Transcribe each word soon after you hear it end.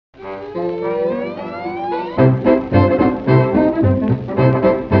One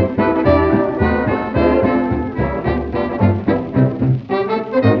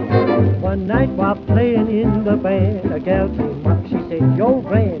night while playing in the band, a gal came up, she said, "You're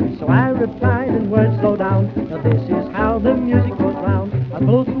grand." So I replied in words, "Slow down, now this is how the music goes round. I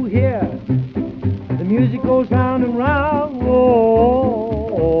blow through here, the music goes round and round,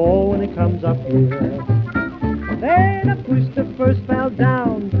 oh, when it comes up here. Then I pushed the first valve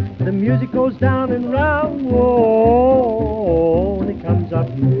down, the music goes down and round, oh, when it comes up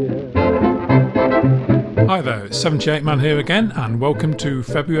here." Hi there, it's 78 Man here again, and welcome to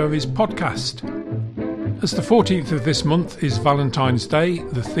February's podcast. As the 14th of this month is Valentine's Day,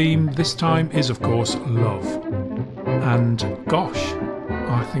 the theme this time is, of course, love. And gosh,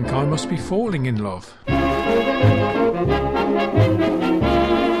 I think I must be falling in love.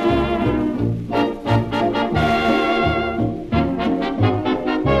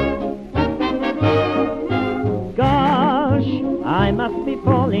 Gosh, I must be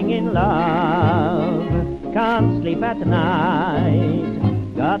falling in love. Can't sleep at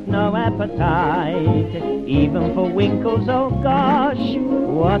night, got no appetite, even for winkles. Oh gosh,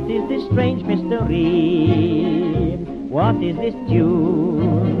 what is this strange mystery? What is this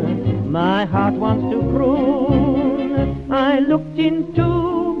tune my heart wants to croon? I looked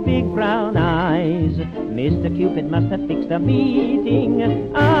into big brown eyes, Mr. Cupid must have fixed a meeting.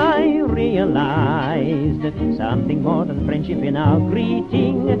 I realized something more than friendship in our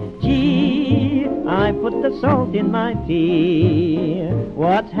greeting. Gee, I put the salt in my tea.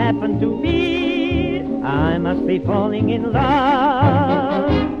 What's happened to me? I must be falling in love.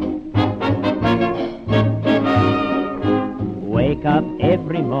 Wake up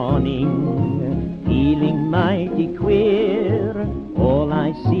every morning, feeling mighty queer. All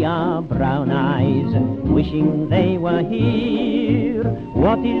I see are brown eyes, wishing they were here.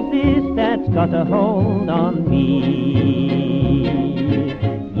 What is this that's got a hold on me?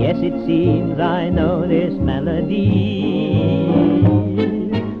 Yes, it seems I know this melody.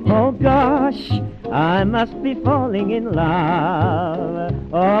 Oh gosh, I must be falling in love.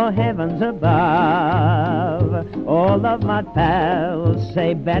 Oh, heavens above. All of my pals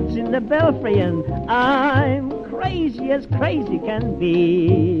say bats in the belfry, and I'm crazy as crazy can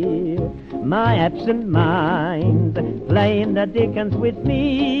be. My absent mind playing the dickens with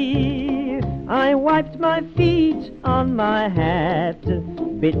me. I wiped my feet on my hat,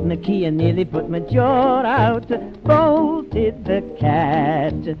 bitten the key and nearly put my jaw out, bolted the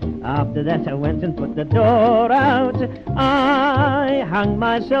cat. After that I went and put the door out. I hung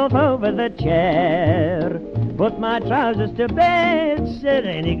myself over the chair, put my trousers to bed, said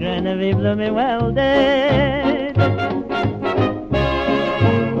any grand of evil me well dead.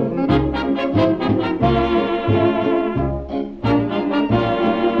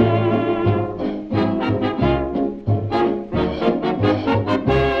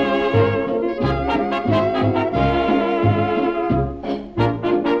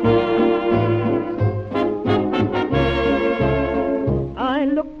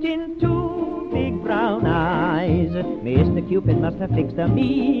 Mr. Cupid must have fixed a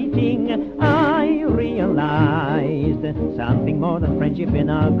meeting. I realized something more than friendship in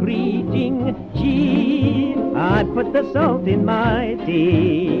our greeting. Gee, I put the salt in my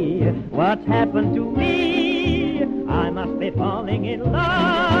tea. What's happened to me? I must be falling in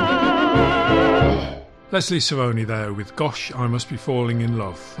love. Leslie Saroni there with Gosh, I Must Be Falling in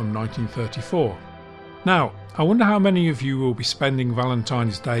Love from 1934. Now, I wonder how many of you will be spending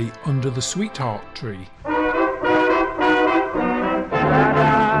Valentine's Day under the sweetheart tree.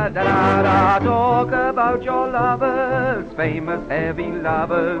 Da-da-da, talk about your lovers, famous heavy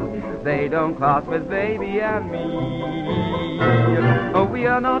lovers. They don't class with baby and me. Oh, we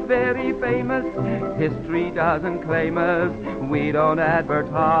are not very famous, history doesn't claim us. We don't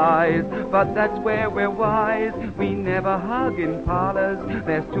advertise, but that's where we're wise. We never hug in parlors,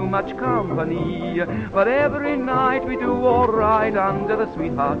 there's too much company. But every night we do all right under the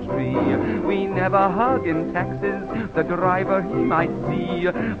sweetheart tree. We never hug in taxis, the driver he might see.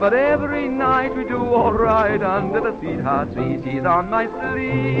 But every night we do all right under the sweetheart tree. She's on my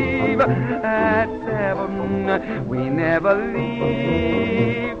sleeve at 7. We never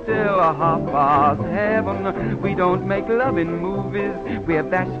leave till 7:30. We don't make love in movies, we're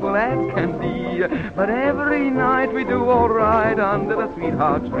bashful as can be. But every night we do all right under the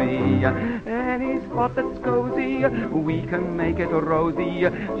sweetheart tree. Any spot that's cozy, we can make it rosy,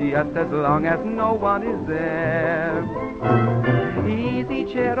 just as long as no one is there. easy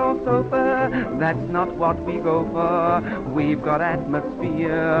chair or sofa, that's not what we go for. We've got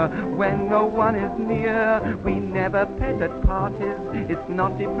atmosphere when no one is near. We never pet at parties, it's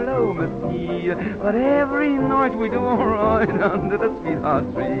not diplomacy. But every night we do alright under the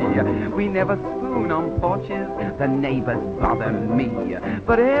sweetheart tree. We never spoon on porches, the neighbors bother me.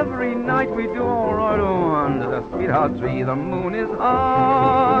 But every night we do alright under the sweetheart tree. The moon is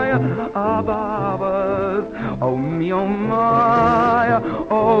high above us. Oh me, oh my,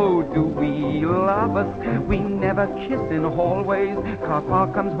 oh do we love us? We never kiss in hallways, cause Pa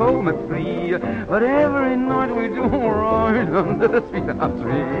comes home at 3. But every night we do alright under the sweetheart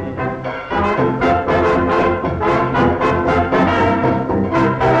tree.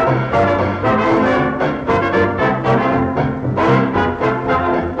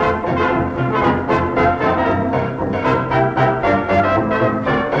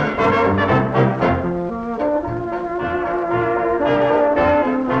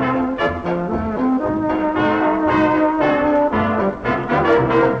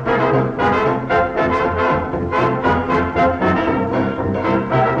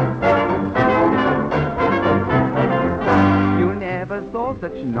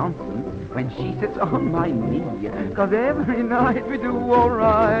 Nonsense when she sits on my knee, cause every night we do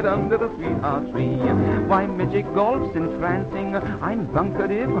alright under the sweetheart tree. Why, midget golf's entrancing, I'm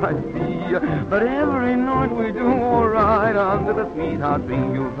bunkered if I see, but every night we do alright under the sweetheart tree.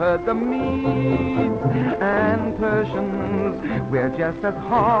 You've heard the Medes and Persians, we're just as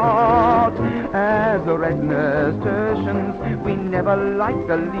hot as the red nasturtians. We never like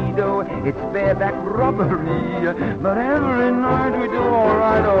the Lido, it's bareback robbery, but every night we do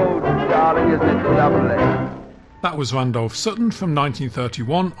alright. Oh, darling, isn't it lovely? That was Randolph Sutton from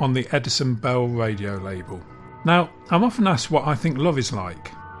 1931 on the Edison Bell radio label. Now, I'm often asked what I think love is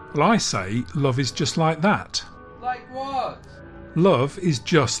like. Well, I say love is just like that. Like what? Love is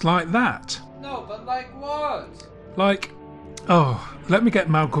just like that. No, but like what? Like, oh, let me get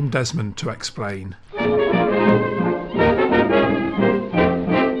Malcolm Desmond to explain.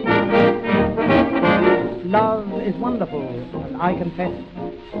 Love is wonderful, and I confess,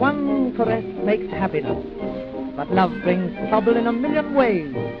 one caress makes happiness. But love brings trouble in a million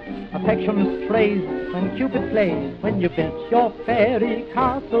ways. Affection strays when Cupid plays. When you built your fairy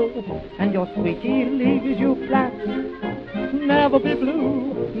castle and your sweetie leaves you flat. Never be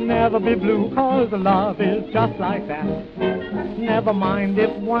blue, 'cause love is just like that. Never mind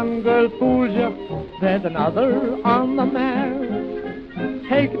if one girl fools you, there's another on the mare.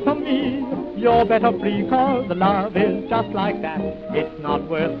 Take it from me, you're better free, 'cause love is just like that. It's not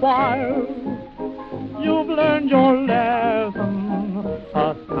worthwhile. You've learned your lesson,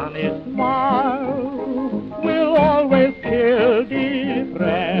 a sunny smile will always kill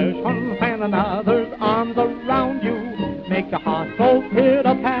depression. When another's arms around you make your heart so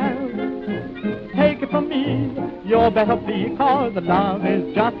pitter-pat. Take it from me, you're better free, 'cause love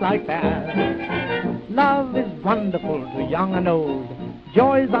is just like that. Love is wonderful to young and old,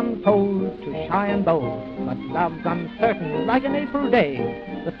 joys untold to shy and bold. But love's uncertain like an April day.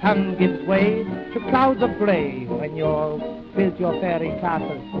 The sun gives way to clouds of grey. When you're built your fairy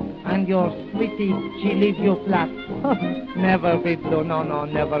castle and your sweetie, she leaves you flat. Never be blue, no,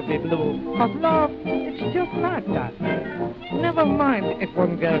 never be blue, 'cause love, it's just like that. Never mind if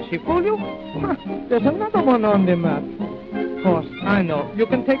one girl she fool you, there's another one on the map. Of course, I know, you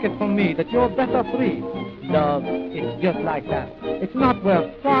can take it from me that you're better free. Love is just like that. It's not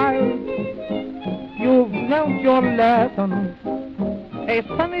worthwhile. You've learned your lesson. A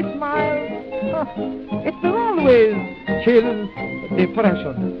sunny smile, it will always chill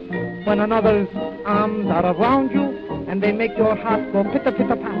depression. When another's arms are around you and they make your heart go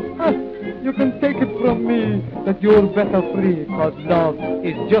pitter-pitter-pat. You can take it from me that you're better free, 'cause love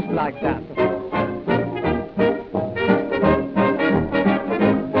is just like that.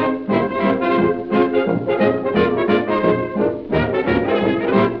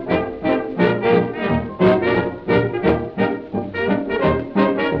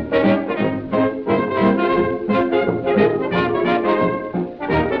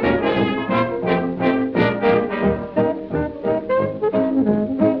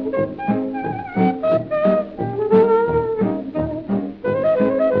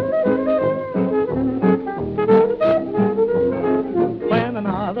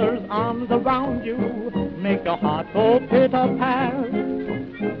 Around you, make your heart go pitter-pat.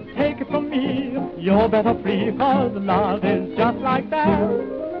 Take it from me, you're better free, 'cause love is just like that.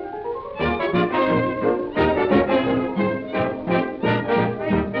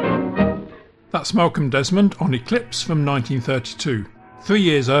 That's Malcolm Desmond on Eclipse from 1932. 3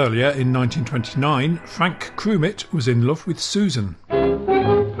 years earlier, in 1929, Frank Crumit was in love with Susan.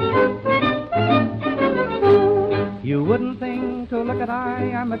 wouldn't think to look at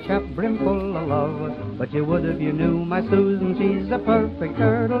I'm a chap brimful of love, but you would if you knew my Susan. She's a perfect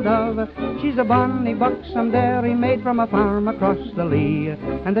turtle dove. She's a bonny buxom dairy maid from a farm across the lea,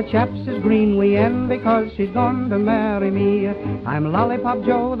 and the chaps is green wee end because she's gone to marry me. I'm Lollipop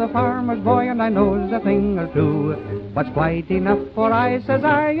Joe, the farmer's boy, and I knows a thing or two. What's quite enough for I, says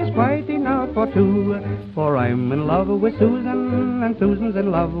I, is quite enough for two. For I'm in love with Susan, and Susan's in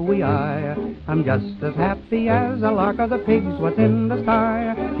love with I. I'm just as happy as a lark of the pigs what's in the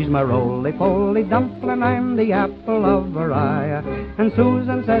sty. She's my roly-poly dumpling, I'm the apple of her eye. And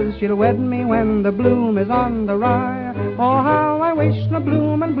Susan says she'll wed me when the bloom is on the rye. Oh, how I wish the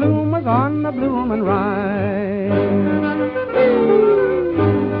bloom was on the bloomin' rye.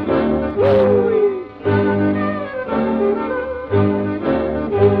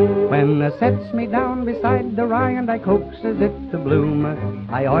 When sets me down beside the rye and I coaxes it to bloom,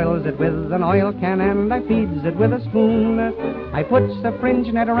 I oils it with an oil can and I feeds it with a spoon. I puts a fringe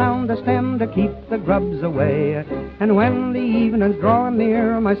net around the stem to keep the grubs away, and when the evening's drawing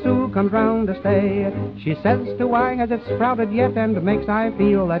near, my Sue comes round to stay. She says to I, has it sprouted yet, and makes I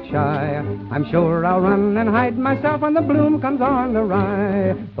feel that shy. I'm sure I'll run and hide myself when the bloom comes on the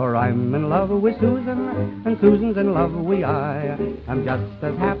rye. For I'm in love with Susan, and Susan's in love with I. I'm just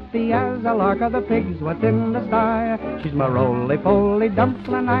as happy as a lark of the pigs what's in the sty. She's my roly-poly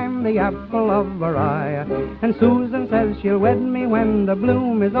dumpling, I'm the apple of her eye. And Susan says she'll wed me when the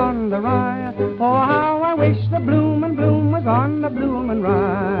bloom is on the rye. Oh, how I wish the bloom was on the bloomin'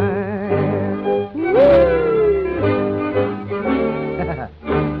 rye.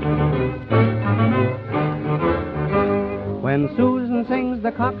 When Susan sings,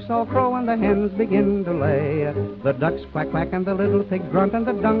 the cocks all crow and the hens begin to lay. The ducks quack quack and the little pig grunt and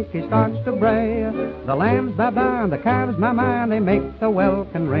the donkey starts to bray. The lambs ba-ba and the calves ma-ma, and they make the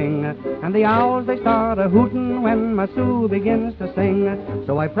welkin ring. And the owls they start a-hootin' when my Sue begins to sing.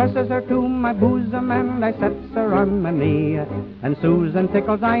 So I presses her to my bosom and I sets her on my knee. And Susan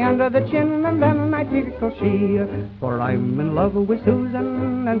tickles I under the chin and then I tickle she. For I'm in love with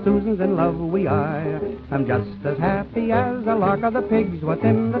Susan and Susan's in love with I. I'm just as happy as a lark of the pigs what's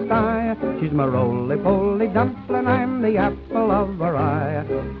in the sky. She's my roly-poly dumpling, I'm the apple of her eye.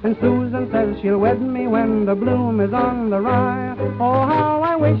 And Susan says she'll wed me when the bloom is on the rye. Oh, how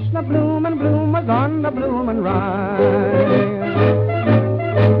I wish the bloom was on the bloomin' rye.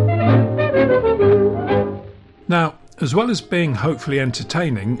 Now, as well as being hopefully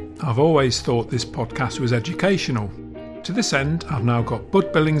entertaining, I've always thought this podcast was educational. To this end, I've now got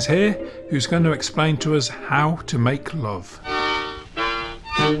Bud Billings here, who's going to explain to us how to make love.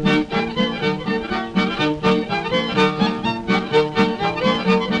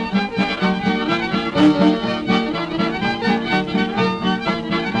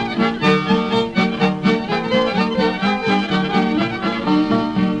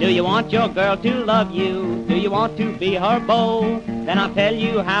 Do you want your girl to love you? Do you want to be her beau? Then I'll tell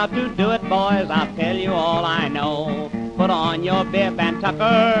you how to do it, boys. I'll tell you all I know. Put on your bib and tucker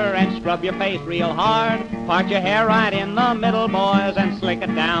and scrub your face real hard. Part your hair right in the middle, boys, and slick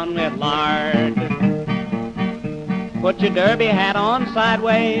it down with lard. Put your derby hat on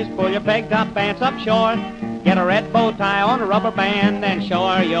sideways, pull your peg-top pants up short. Get a red bow tie on a rubber band and show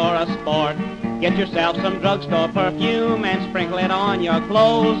her you're a sport. Get yourself some drugstore perfume and sprinkle it on your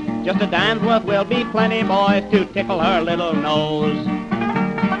clothes. Just a dime's worth will be plenty, boys, to tickle her little nose.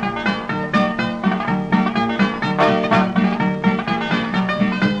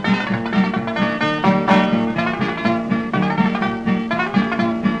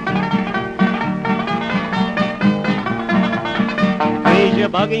 Your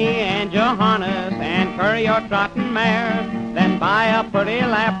buggy and your harness and curry your trotting mare. Then buy a pretty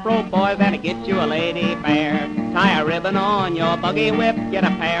lap robe, boys, and get you a lady fair. Tie a ribbon on your buggy whip, get a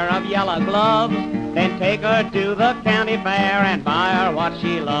pair of yellow gloves. Then take her to the county fair and buy her what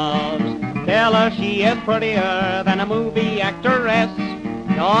she loves. Tell her she is prettier than a movie actress.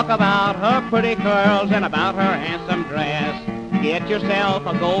 Talk about her pretty curls and about her handsome dress. Get yourself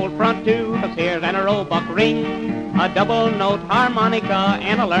a gold front tooth, a Sears and a Roebuck ring, a double-note harmonica,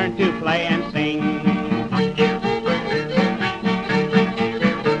 and a learn to play and sing.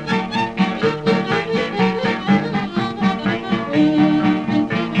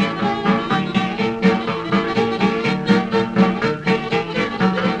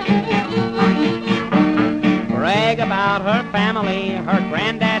 Brag about her family, her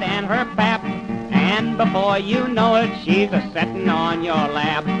granddad and her pap, and before you know it, she's a-settin' on your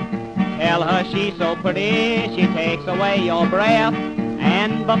lap. Tell her she's so pretty, she takes away your breath,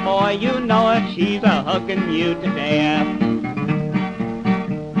 and before you know it, she's a-hugging you to death.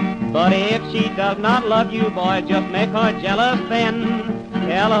 But if she does not love you, boy, just make her jealous then.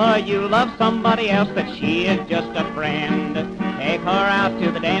 Tell her you love somebody else, that she is just a friend. Take her out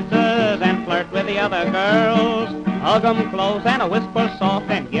to the dances and flirt with the other girls. Hug 'em close and a whisper soft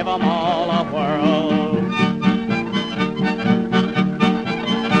and give 'em all a whirl.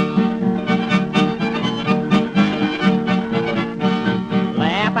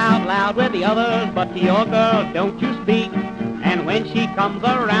 Laugh out loud with the others, but to your girl don't you speak. And when she comes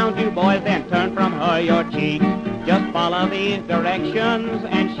around you, boys, then turn from her your cheek. Just follow these directions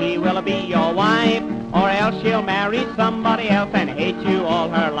and she will be your wife, or else she'll marry somebody else and hate you all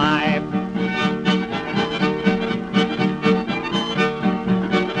her life.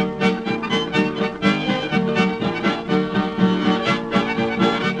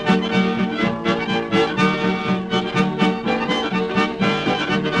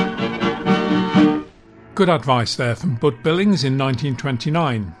 Good advice there from Bud Billings in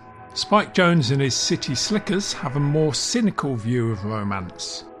 1929. Spike Jones and his City Slickers have a more cynical view of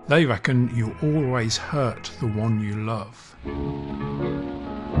romance. They reckon you always hurt the one you love.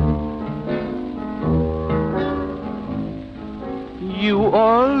 You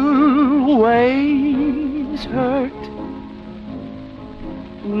always hurt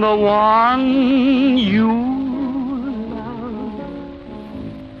the one you love,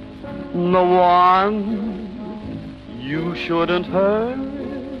 the one you shouldn't hurt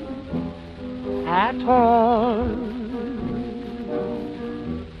at all.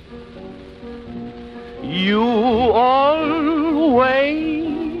 You always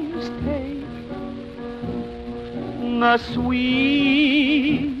take the sweetest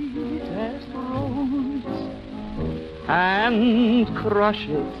rose and crush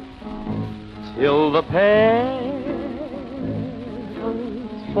it till the petals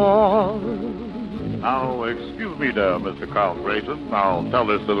fall. Now, excuse me there, Mr. Carl Grayson. I'll tell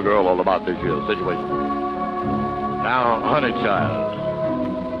this little girl all about this here situation. Now, honey child,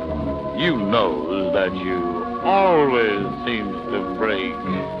 you knows that you always seems to break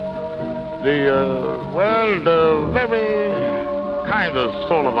the very kind of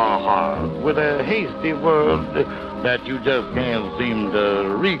soul of our heart with a hasty word that you just can't seem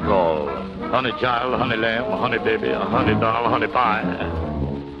to recall. Honey child, honey lamb, honey baby, honey doll, honey pie.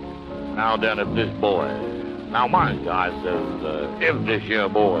 Now then, if this boy, now mind you, I says, if this here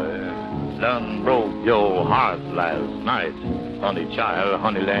boy done broke your heart last night, honey child,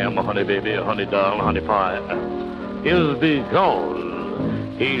 honey lamb, honey baby, honey doll, honey pie, is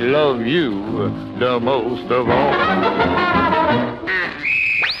because he loved you the most of all.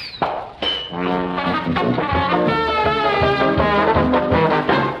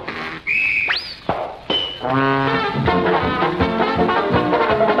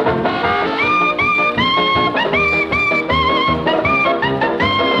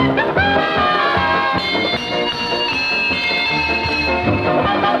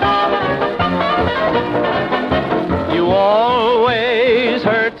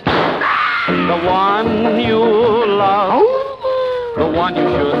 You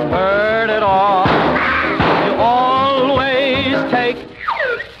shouldn't hurt at all. You always take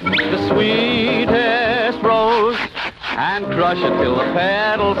the sweetest rose and crush it till the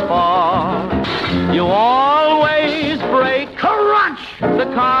petals fall. You always break, crunch,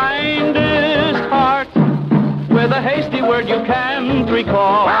 the kindest heart with a hasty word you can't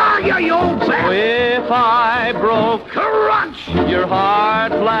recall. You old so if I broke, crunch, your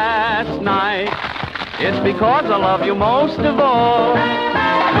heart last night, it's because I love you most of all.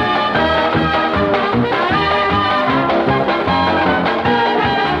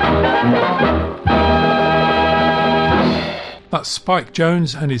 That's Spike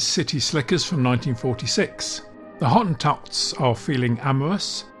Jones and his City Slickers from 1946. The Hottentots are feeling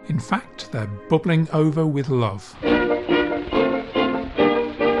amorous. In fact, they're bubbling over with love.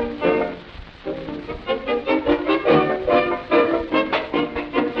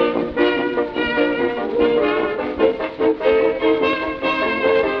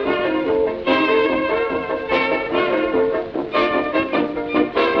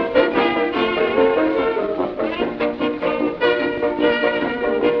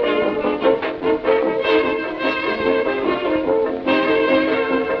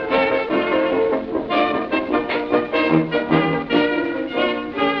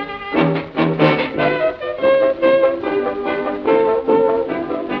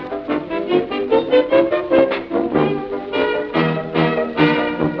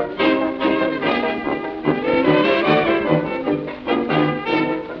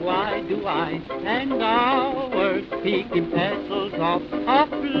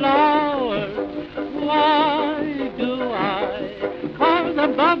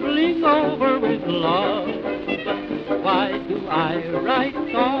 I'm bubbling over with love. Why do I write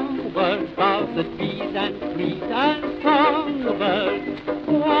songbirds of the trees and trees and songbirds?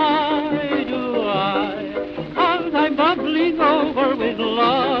 Why do I? 'Cause I'm bubbling over with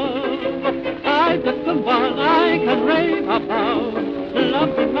love. I've just the one I can rave about.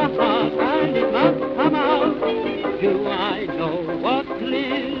 Love's in my heart and it must come out. Do I know what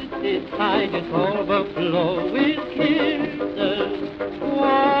bliss inside is overflow with kisses?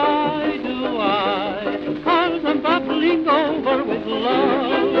 Why do I? 'Cause I'm bubbling over with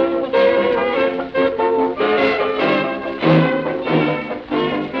love.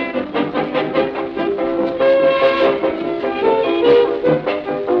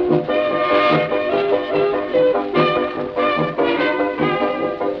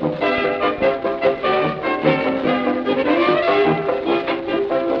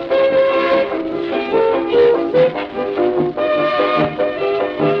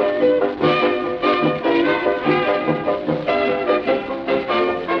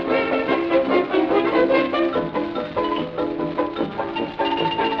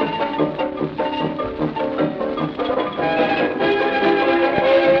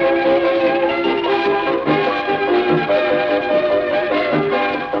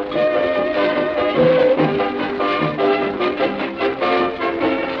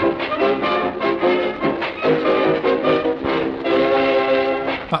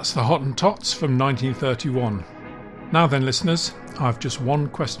 That's the Hottentots from 1931. Now then, listeners, I've just one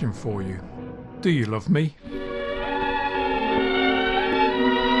question for you. Do you love me?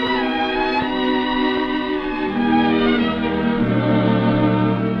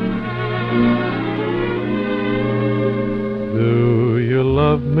 Do you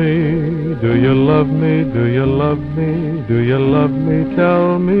love me? Do you love me? Do you love me? Do you love me?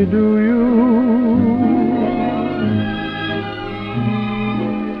 Tell me, do you?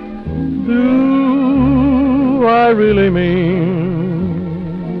 Do I really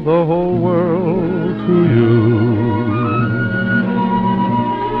mean the whole world to you?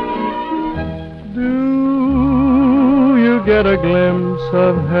 Do you get a glimpse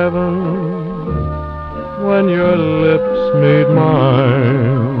of heaven when your lips meet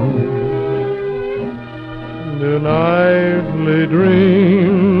mine? Do nightly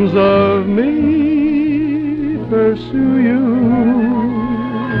dreams of me pursue you?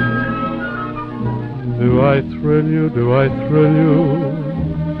 Do I thrill you, do I thrill you,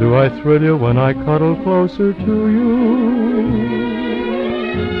 do I thrill you when I cuddle closer to you?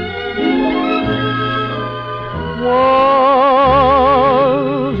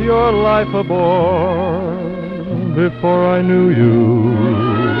 Was your life a bore before I knew you?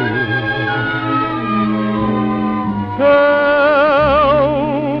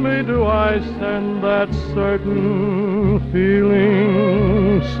 Tell me, do I send that certain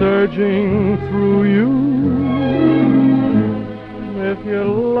feeling surging through you? If you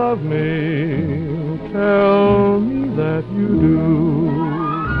love me, tell me that you do.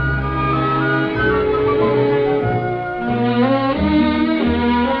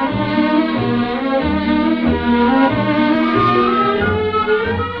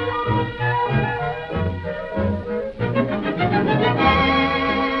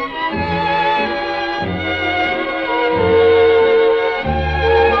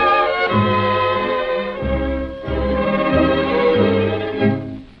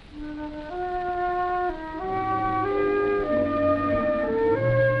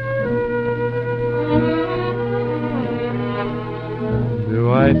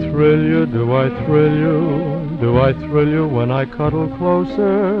 Do I thrill you, do I thrill you, do I thrill you when I cuddle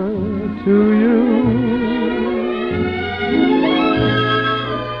closer to you?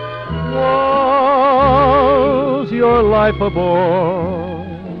 Was your life a bore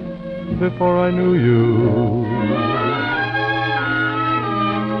before I knew you?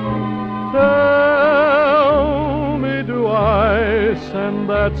 Tell me, do I send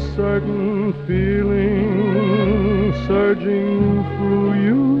that certain feeling surging through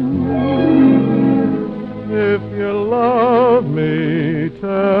you? If you love me,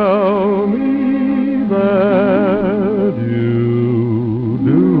 tell me that you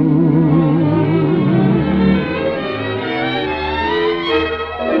do.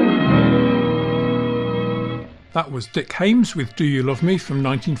 That was Dick Haymes with Do You Love Me from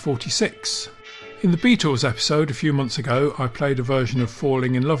 1946. In the Beatles episode a few months ago, I played a version of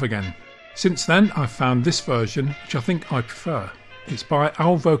Falling in Love Again. Since then, I've found this version, which I think I prefer. It's by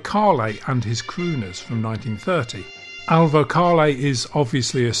Alvo Carle and his Crooners from 1930. Alvo Carle is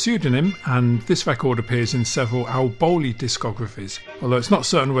obviously a pseudonym, and this record appears in several Al Bowley discographies, although it's not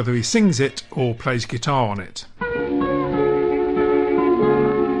certain whether he sings it or plays guitar on it.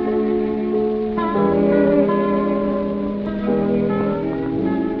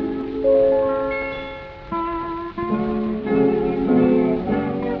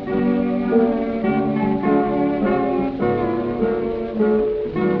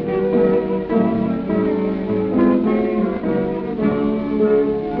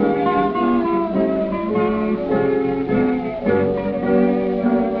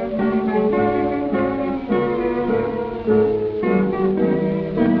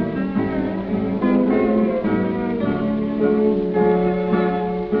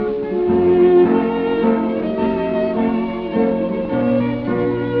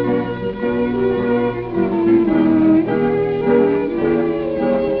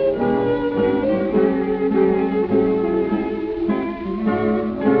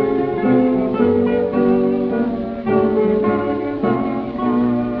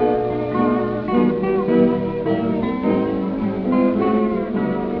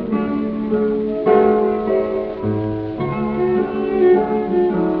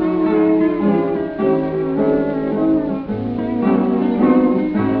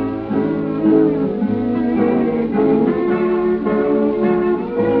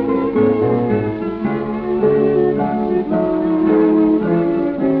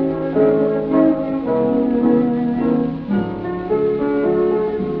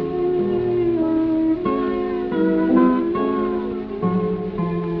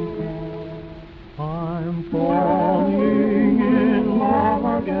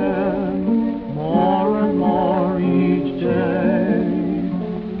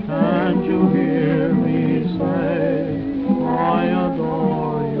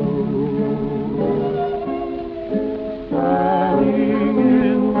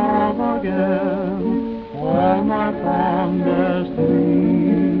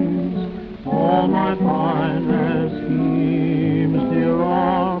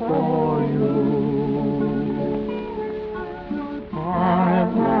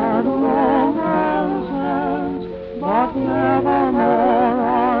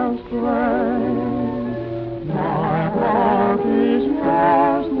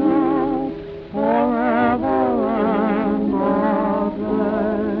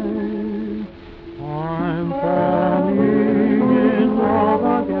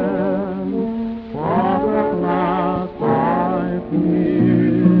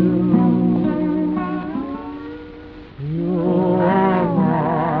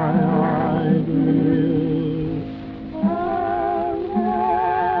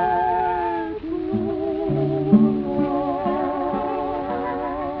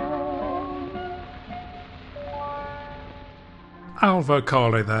 Al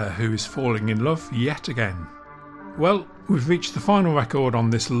Vocale there, who is falling in love yet again. Well, we've reached the final record on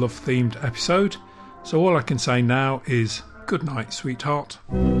this love-themed episode, so all I can say now is good night, sweetheart.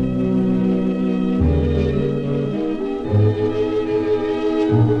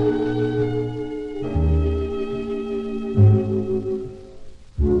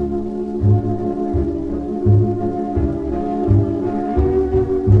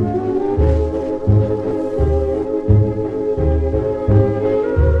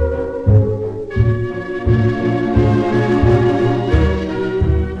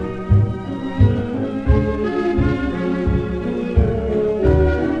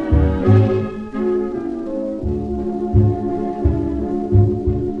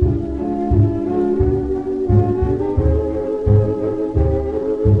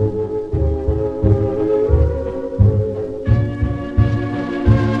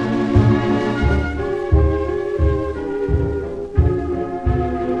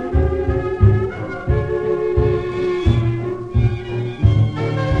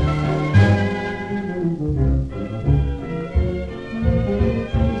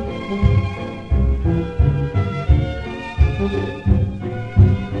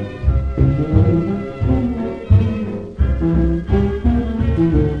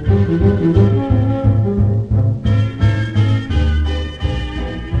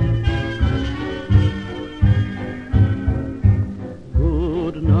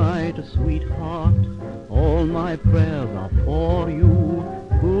 Sweetheart, all my prayers are for you.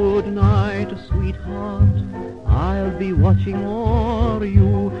 Good night, sweetheart, I'll be watching o'er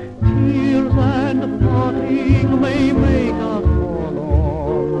you. Tears and parting may make us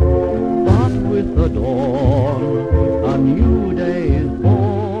forlorn, but with the dawn a new day is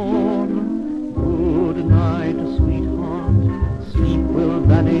born. Good night, sweetheart, sleep will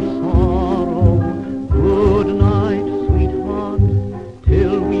banish sorrow. Good night, sweetheart,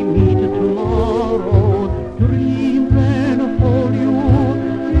 till we meet tomorrow. Dream then hold you,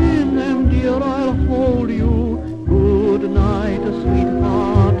 in them dear I'll hold you. Good night,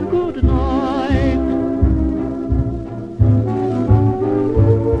 sweetheart, good night.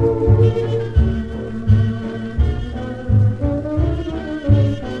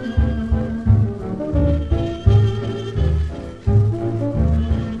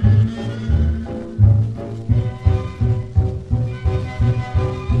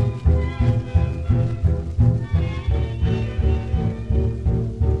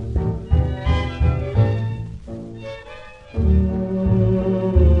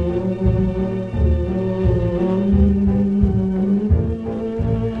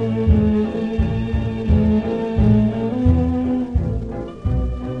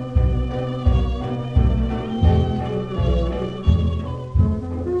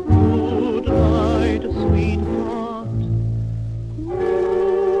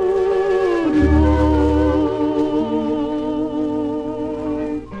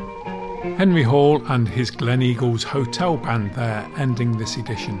 Henry Hall and his Gleneagles Hotel Band there, ending this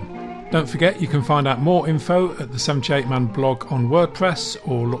edition. Don't forget you can find out more info at the 78 Man blog on WordPress,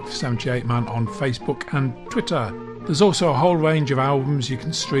 or look for 78 Man on Facebook and Twitter. There's also a whole range of albums you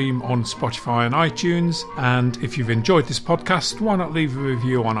can stream on Spotify and iTunes, and if you've enjoyed this podcast, why not leave a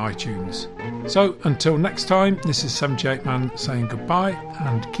review on iTunes? So until next time, this is 78 Man saying goodbye,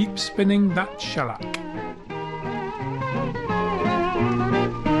 and keep spinning that shellac.